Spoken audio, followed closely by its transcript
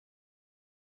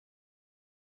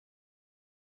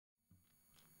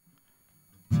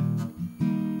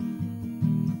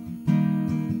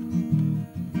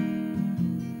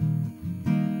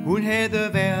Hun havde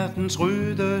verdens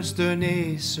rødeste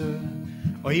næse,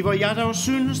 og i hvor jeg dog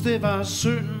synes det var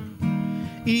synd.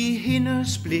 I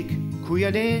hendes blik kunne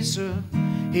jeg læse,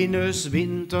 hendes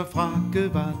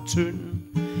vinterfrakke var tynd.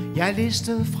 Jeg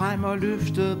listede frem og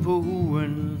løftede på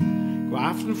huen. God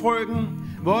aften, frøken,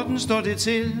 hvordan står det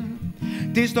til?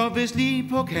 Det står vist lige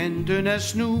på kanten af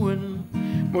snuen.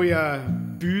 Må jeg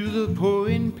byde på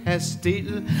en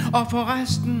pastil, og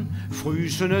forresten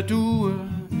frysende due?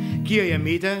 Giver jeg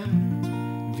middag,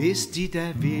 hvis de da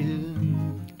vil?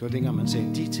 Det var dengang man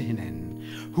sagde de til hinanden.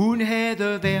 Hun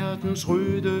havde verdens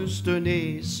rødeste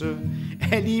næse,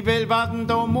 alligevel var den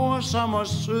dog morsom og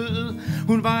sød.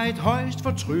 Hun var et højst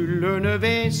fortryllende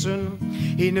væsen,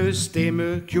 hendes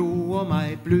stemme gjorde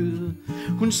mig blød.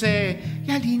 Hun sagde,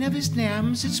 jeg ligner vist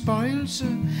nærmest et spøgelse,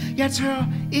 jeg tør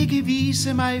ikke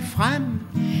vise mig frem.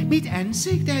 Mit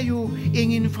ansigt er jo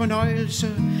ingen fornøjelse,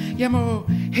 jeg må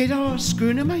hellere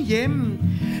skynde mig hjem.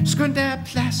 Skønt der er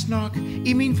plads nok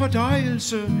i min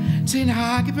fordøjelse til en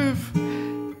hakkebøf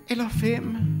eller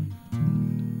 5.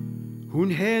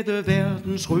 Hun havde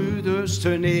verdens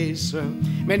rødeste næse,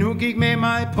 men hun gik med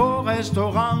mig på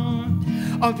restaurant,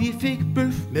 og vi fik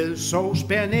bøf med sovs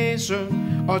bernæse,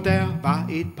 og der var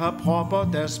et par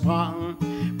propper, der sprang.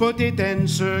 På det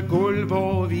dansegulv,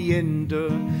 hvor vi endte,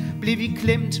 blev vi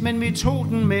klemt, men vi tog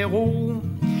den med ro.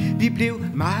 Vi blev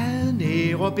meget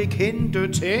nære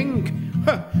bekendte, tænk.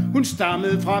 Hun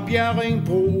stammede fra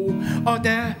Bjerringbro, og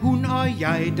da hun og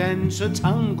jeg dansede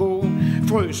tango,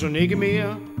 frøs hun ikke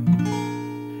mere,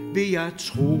 vil jeg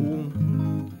tro.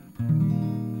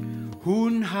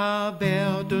 Hun har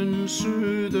verdens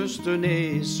sødeste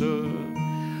næse,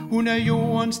 hun er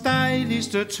jordens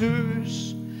dejligste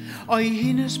tøs, og i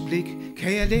hendes blik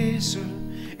kan jeg læse,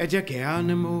 at jeg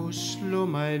gerne må slå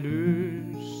mig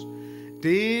løs.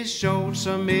 Det er sjovt,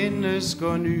 som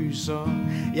mennesker nyser.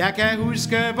 Jeg kan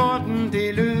huske, hvordan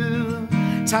det lød.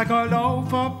 Tak og lov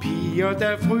for piger,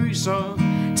 der fryser.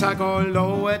 Tak og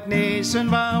lov, at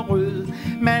næsen var rød.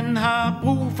 Man har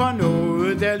brug for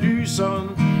noget, der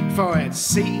lyser, for at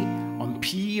se, om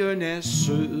pigen er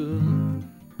sød.